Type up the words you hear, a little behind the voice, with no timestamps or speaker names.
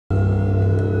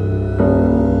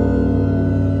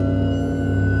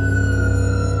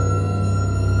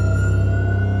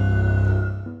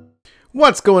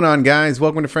What's going on, guys?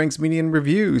 Welcome to Frank's Media and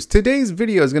Reviews. Today's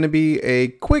video is going to be a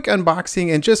quick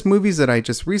unboxing and just movies that I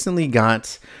just recently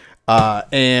got.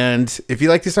 And if you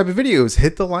like this type of videos,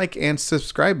 hit the like and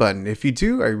subscribe button. If you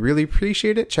do, I really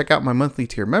appreciate it. Check out my monthly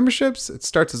tier memberships. It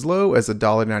starts as low as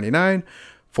 $1.99,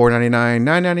 $4.99,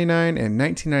 $9.99, and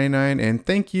 $19.99. And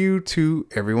thank you to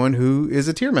everyone who is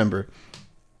a tier member.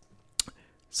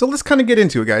 So let's kind of get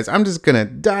into it, guys. I'm just going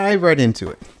to dive right into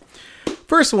it.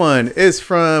 First one is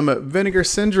from Vinegar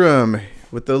Syndrome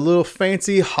with the little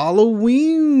fancy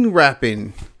Halloween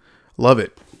wrapping. Love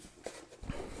it.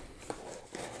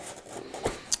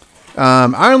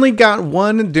 I only got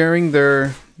one during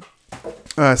their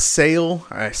sale.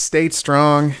 I stayed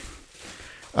strong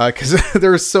because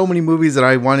there were so many movies that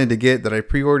I wanted to get that I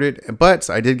pre-ordered, but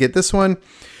I did get this one,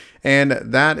 and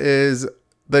that is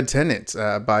The Tenant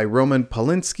by Roman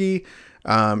Polanski.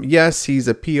 Yes, he's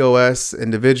a POS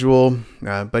individual,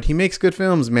 but he makes good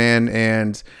films, man.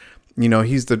 And, you know,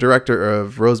 he's the director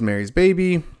of Rosemary's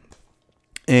Baby.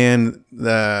 And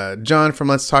John from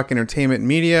Let's Talk Entertainment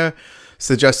Media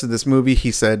suggested this movie.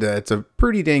 He said it's a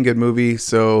pretty dang good movie.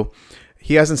 So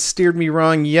he hasn't steered me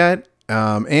wrong yet.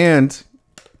 And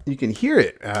you can hear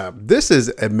it. This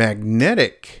is a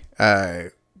magnetic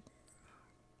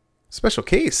special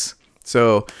case.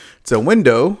 So it's a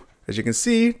window. As you can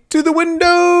see, to the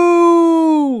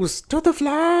windows, to the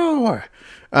floor.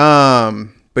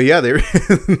 But yeah, there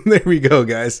we go,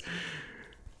 guys.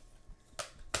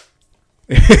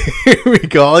 Here we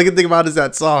go. All I can think about is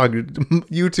that song.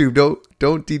 YouTube,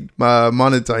 don't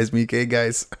monetize me, okay,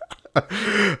 guys.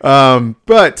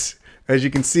 But as you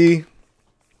can see,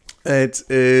 it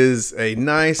is a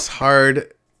nice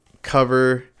hard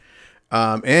cover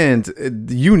and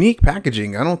unique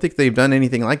packaging. I don't think they've done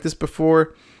anything like this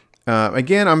before.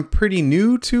 Again, I'm pretty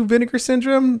new to Vinegar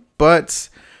Syndrome, but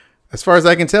as far as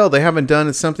I can tell, they haven't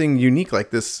done something unique like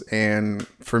this. And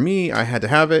for me, I had to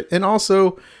have it. And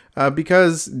also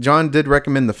because John did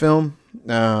recommend the film.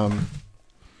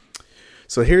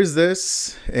 So here's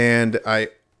this, and I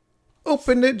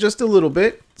opened it just a little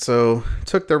bit. So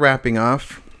took the wrapping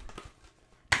off.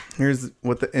 Here's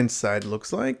what the inside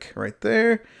looks like right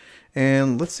there.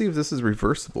 And let's see if this is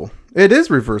reversible. It is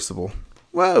reversible.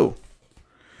 Whoa.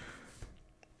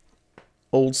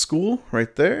 Old school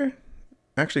right there.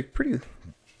 Actually pretty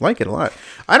like it a lot.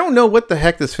 I don't know what the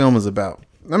heck this film is about.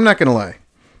 I'm not gonna lie.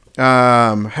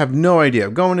 Have no idea.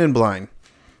 I'm going in blind.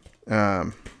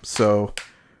 So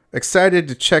excited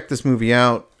to check this movie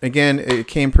out. Again, it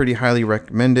came pretty highly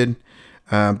recommended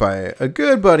by a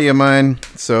good buddy of mine.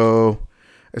 So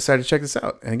excited to check this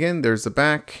out. And again, there's the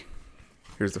back.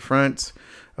 Here's the front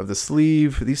of the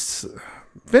sleeve. These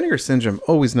Vinegar Syndrome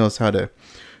always knows how to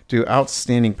do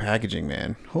outstanding packaging,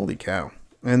 man. Holy cow.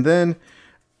 And then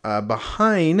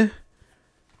behind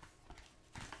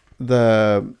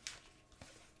the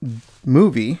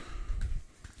movie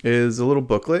is a little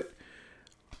booklet.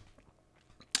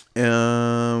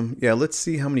 Yeah, let's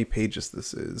see how many pages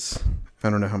this is. I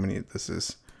don't know how many this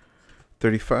is.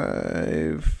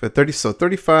 35, 30, so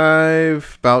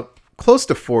 35, about close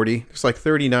to 40. It's like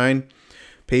 39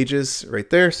 pages right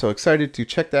there. So excited to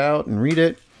check that out and read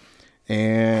it.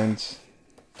 And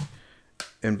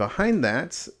behind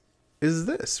that is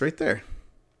this right there.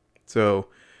 So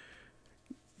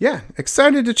yeah,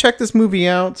 excited to check this movie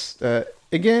out.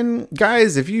 Again,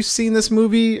 guys, if you've seen this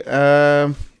movie,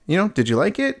 you know, did you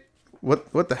like it?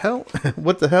 What the hell?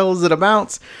 What the hell is it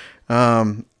about?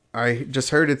 I just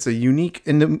heard it's a unique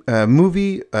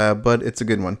movie, but it's a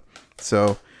good one.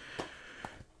 So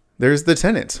there's The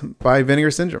Tenant by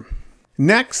Vinegar Syndrome.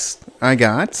 Next, I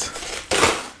got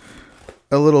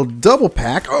a little double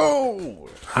pack. Oh,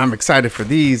 I'm excited for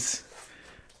these.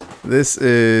 This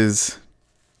is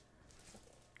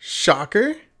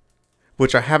Shocker,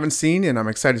 which I haven't seen, and I'm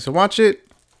excited to watch it.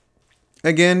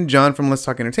 Again, John from Let's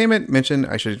Talk Entertainment mentioned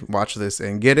I should watch this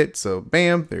and get it. So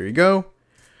bam, there you go.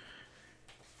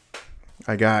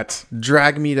 I got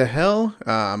Drag Me to Hell.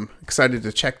 Excited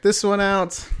to check this one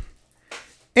out.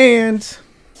 And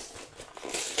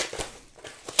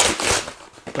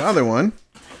the other one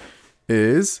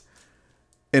is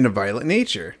In a Violent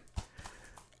Nature.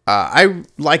 I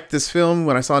liked this film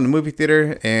when I saw it in the movie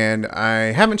theater, and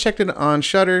I haven't checked it on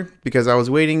Shudder because I was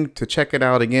waiting to check it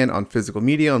out again on physical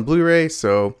media on Blu-ray.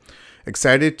 So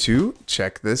excited to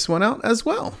check this one out as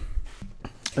well.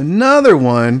 Another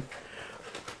one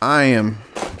I am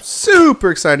super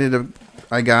excited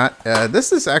I got.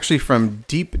 This is actually from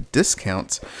Deep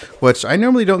Discounts, which I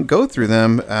normally don't go through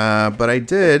them, but I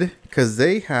did because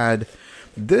they had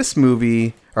this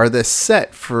movie or this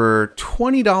set for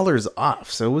 $20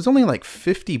 off. So it was only like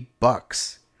 50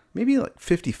 bucks, maybe like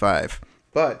 55.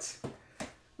 But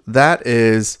that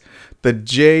is the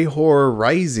J Horror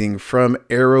Rising from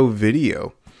Arrow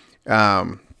Video.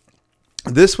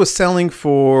 This was selling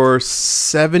for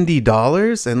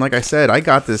 $70, and like I said, I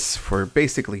got this for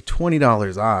basically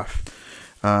 $20 off.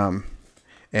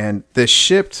 And this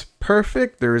shipped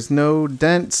perfect. There's no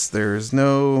dents. There's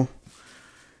no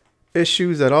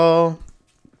issues at all.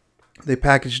 They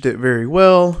packaged it very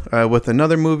well with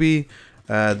another movie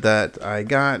that I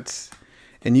got.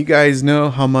 And you guys know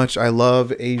how much I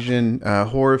love Asian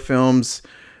horror films.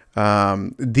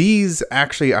 These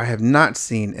actually I have not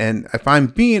seen. And if I'm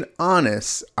being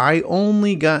honest, I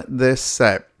only got this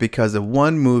set because of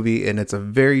one movie. And it's a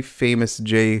very famous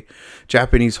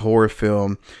Japanese horror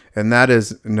film. And that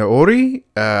is Noori,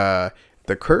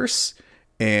 The Curse.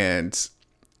 And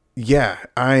yeah,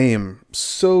 I am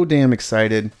so damn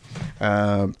excited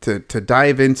to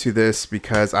dive into this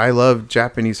because I love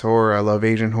Japanese horror. I love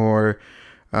Asian horror,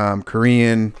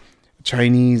 Korean,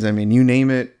 Chinese. I mean, you name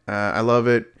it. I love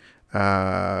it.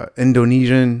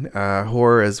 Indonesian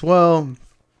horror as well.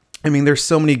 I mean, there's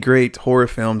so many great horror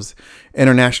films,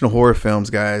 international horror films,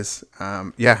 guys.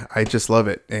 Yeah, I just love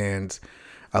it. And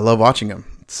I love watching them.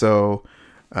 So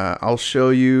I'll show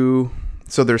you.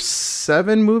 So there's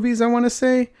 7 movies, I want to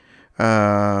say.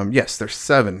 Yes, there's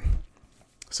 7.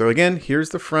 So again, here's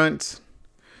the front.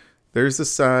 There's the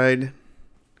side.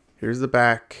 Here's the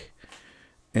back.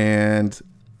 And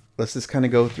let's just kind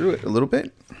of go through it a little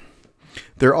bit.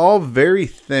 They're all very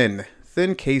thin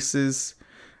cases.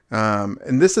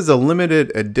 And this is a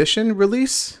limited edition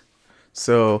release.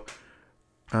 So,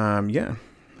 yeah.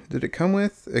 Did it come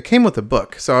with? It came with a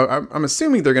book. So I'm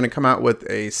assuming they're going to come out with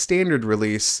a standard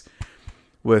release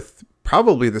with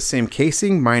probably the same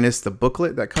casing minus the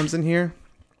booklet that comes in here.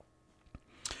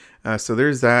 So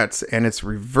there's that. And it's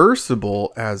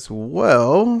reversible as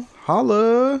well.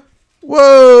 Holla.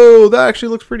 Whoa, that actually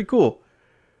looks pretty cool.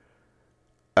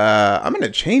 I'm going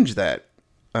to change that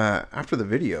after the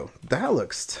video. That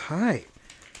looks tight.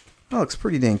 That looks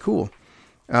pretty dang cool.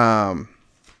 And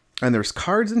there's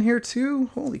cards in here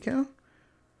too. Holy cow.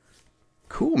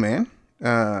 Cool, man.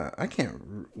 I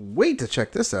can't wait to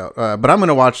check this out. But I'm going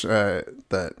to watch the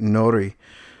Nori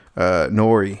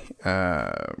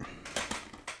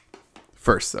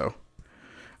first, though.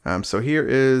 So here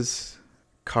is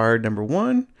card number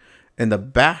 1. And the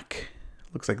back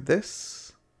looks like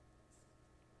this.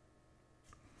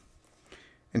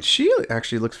 And she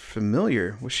actually looks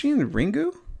familiar. Was she in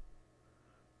Ringu?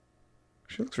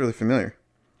 She looks really familiar.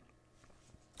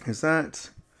 Is that?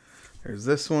 There's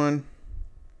this one.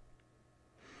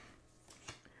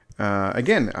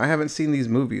 Again, I haven't seen these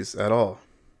movies at all.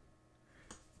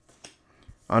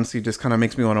 Honestly, just kind of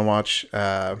makes me want to watch.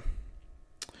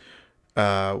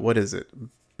 What is it?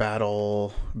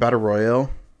 Battle Royale.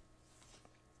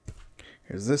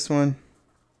 Here's this one.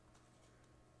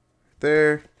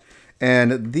 There.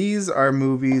 And these are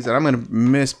movies, and I'm going to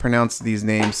mispronounce these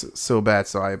names so bad,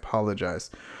 so I apologize.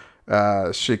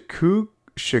 Shikoku,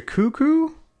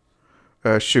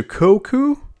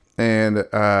 and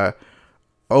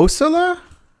Osala.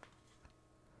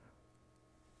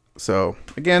 So,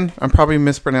 again, I'm probably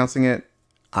mispronouncing it.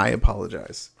 I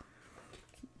apologize.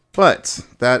 But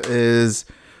that is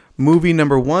movie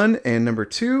number 1 and number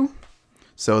 2.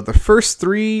 So the first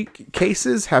 3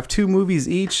 cases have 2 movies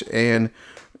each, and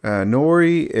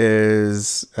Nori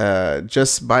is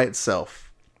just by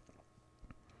itself.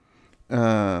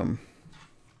 And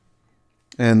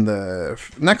the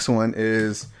next one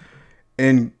is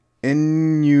Inugami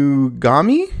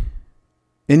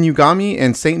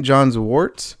and St. John's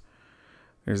Wort.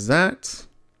 There's that.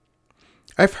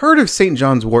 I've heard of St.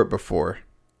 John's Wort before.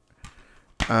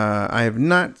 I have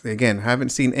not, again, haven't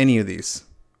seen any of these,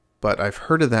 but I've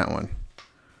heard of that one.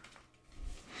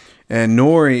 And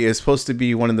Nori is supposed to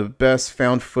be one of the best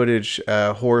found footage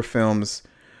horror films.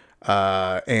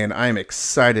 And I'm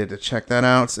excited to check that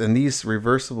out. And these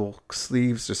reversible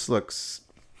sleeves just looks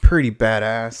pretty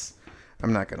badass.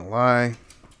 I'm not going to lie.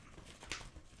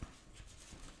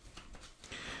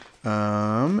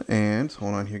 And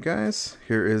hold on here, guys.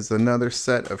 Here is another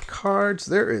set of cards.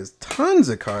 There is tons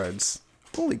of cards.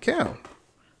 Holy cow.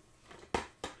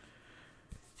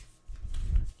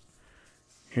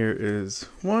 Here is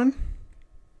one.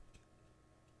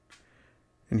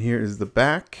 And here is the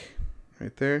back.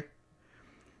 Right there.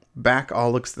 Back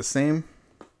all looks the same.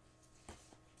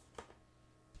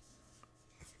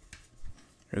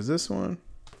 Here's this one.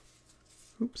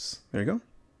 Oops. There you go.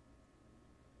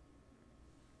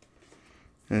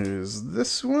 There's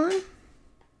this one.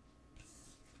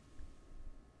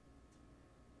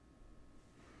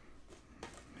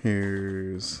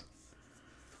 Here's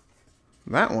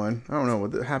That one, I don't know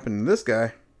what happened to this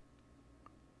guy.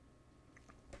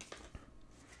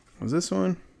 Was this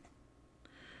one?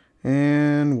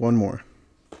 And one more.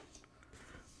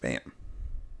 Bam.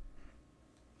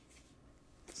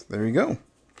 So there you go.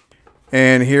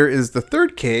 And here is the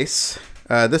third case.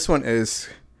 This one is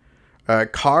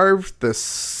carved the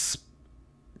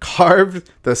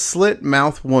slit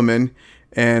mouth woman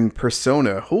and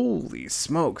persona. Holy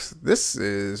smokes! This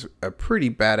is a pretty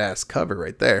badass cover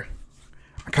right there.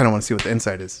 I kind of want to see what the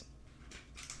inside is.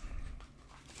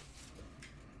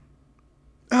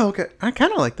 Oh, okay. I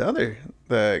kind of like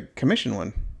the commission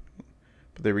one.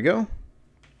 But there we go.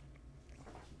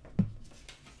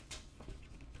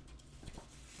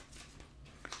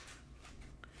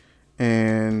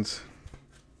 And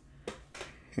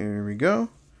here we go.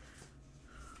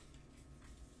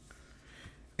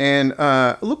 And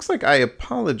it looks like I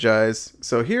apologize.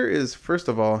 So here is, first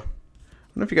of all, I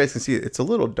don't know if you guys can see it. It's a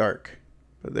little dark,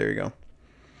 but there you go.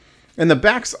 And the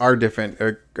backs are different.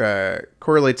 It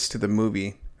correlates to the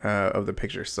movie of the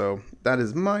picture. So that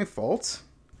is my fault.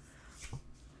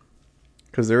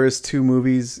 Because there is 2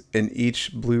 movies in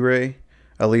each Blu-ray.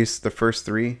 At least the first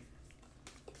 3.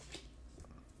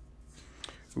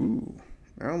 Ooh,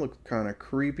 that looks kind of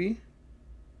creepy.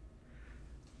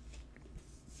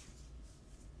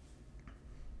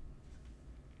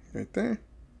 Right there.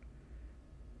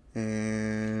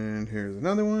 And here's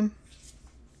another one.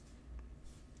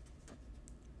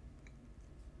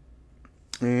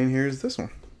 And here's this one.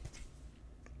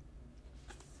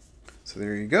 So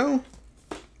there you go.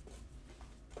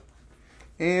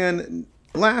 And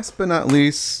last but not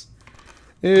least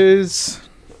is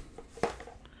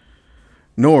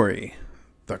Nori,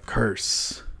 the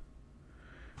Curse.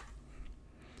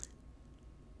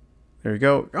 There you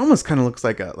go. It almost kind of looks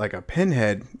like a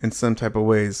pinhead in some type of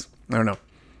ways. I don't know.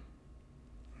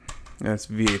 That's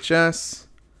VHS.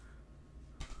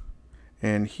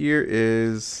 And here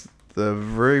is the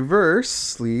reverse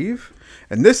sleeve.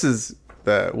 And this is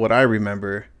what I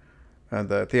remember.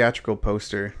 The theatrical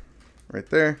poster right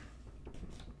there.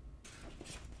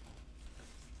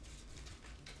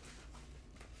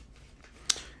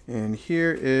 And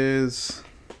here is...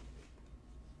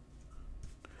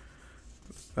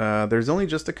 there's only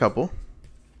just a couple.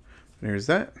 There's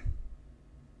that.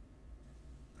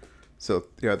 So,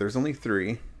 yeah, there's only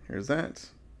 3. Here's that.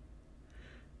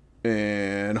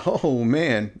 And, oh,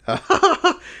 man.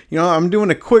 You know, I'm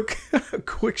doing a quick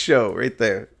show right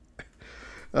there.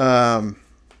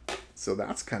 So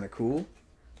that's kind of cool.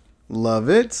 Love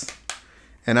it.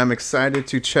 And I'm excited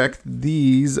to check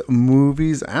these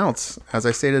movies out, as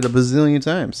I stated a bazillion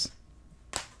times.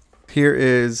 Here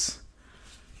is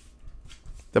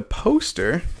the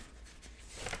poster.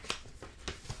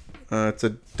 It's a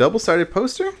double-sided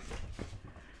poster.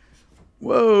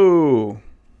 Whoa.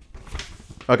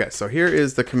 Okay, so here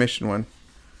is the commission one.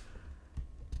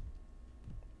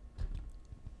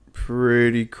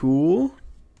 Pretty cool.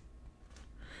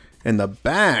 And the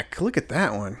back, look at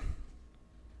that one.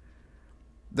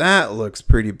 That looks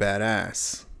pretty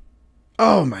badass.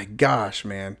 Oh my gosh,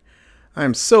 man.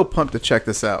 I'm so pumped to check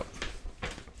this out.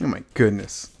 Oh my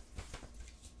goodness.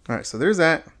 All right, so there's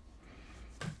that.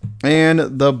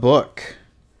 And the book.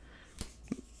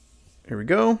 Here we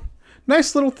go.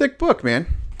 Nice little thick book, man.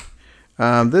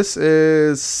 This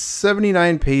is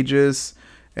 79 pages,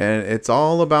 and it's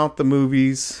all about the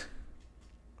movies.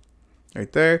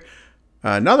 Right there.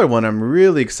 Another one I'm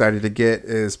really excited to get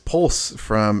is Pulse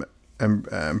from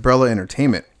Umbrella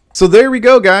Entertainment. So there we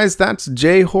go, guys. That's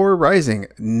J-Horror Rising.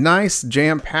 Nice,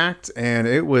 jam-packed, and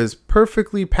it was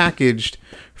perfectly packaged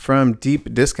from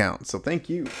Deep Discount. So thank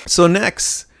you. So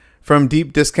next, from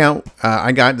Deep Discount,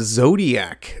 I got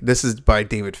Zodiac. This is by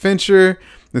David Fincher.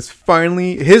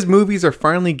 His movies are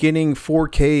finally getting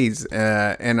 4Ks,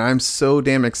 and I'm so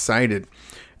damn excited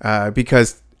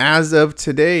because as of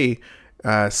today,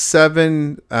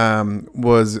 7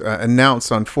 was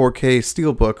announced on 4K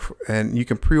Steelbook, and you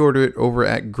can pre-order it over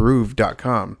at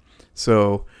groove.com.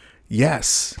 So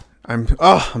yes,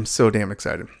 I'm so damn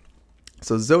excited.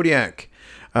 So Zodiac,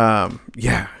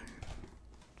 yeah,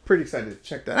 pretty excited to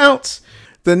check that out.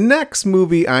 The next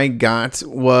movie I got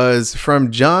was from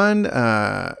John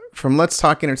from Let's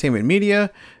Talk Entertainment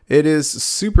Media. It is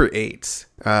Super 8.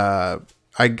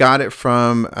 I got it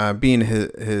from being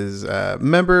his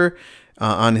member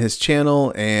on his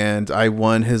channel, and I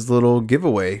won his little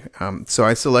giveaway. So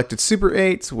I selected Super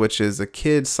 8, which is a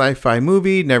kid sci-fi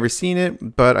movie. Never seen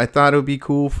it, but I thought it would be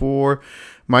cool for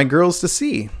my girls to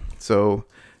see. So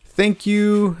thank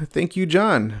you,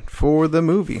 John, for the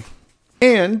movie.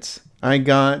 And I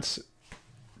got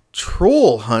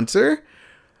Troll Hunter.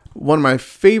 one of my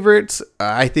favorites.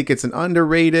 I think it's an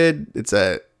underrated. It's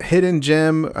a hidden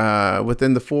gem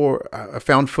within the four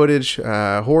found footage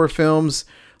horror films.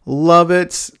 Love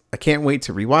it. I can't wait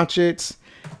to rewatch it.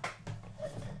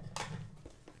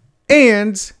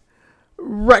 And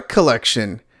Wreck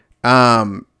Collection.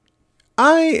 I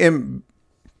am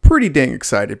pretty dang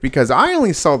excited because I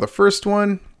only saw the first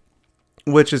one,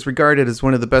 which is regarded as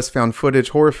one of the best found footage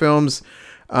horror films.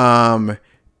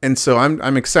 And so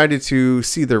I'm excited to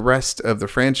see the rest of the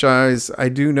franchise. I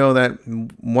do know that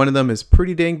one of them is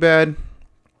pretty dang bad.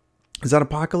 Is that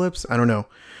Apocalypse? I don't know.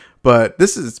 But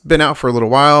this has been out for a little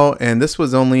while, and this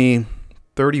was only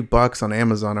 $30 on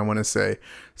Amazon, I want to say.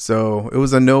 So it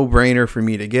was a no-brainer for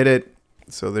me to get it.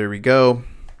 So there we go.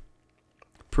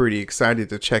 Pretty excited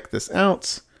to check this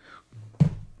out.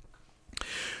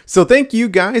 So thank you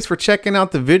guys for checking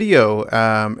out the video.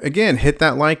 Again, hit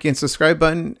that like and subscribe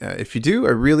button. If you do, I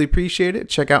really appreciate it.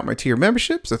 Check out my tier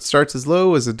memberships. It starts as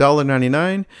low as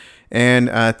 $1.99. And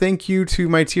thank you to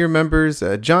my tier members,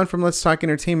 John from Let's Talk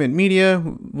Entertainment Media,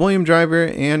 William Driver,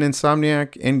 and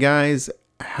Insomniac. And guys,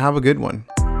 have a good one.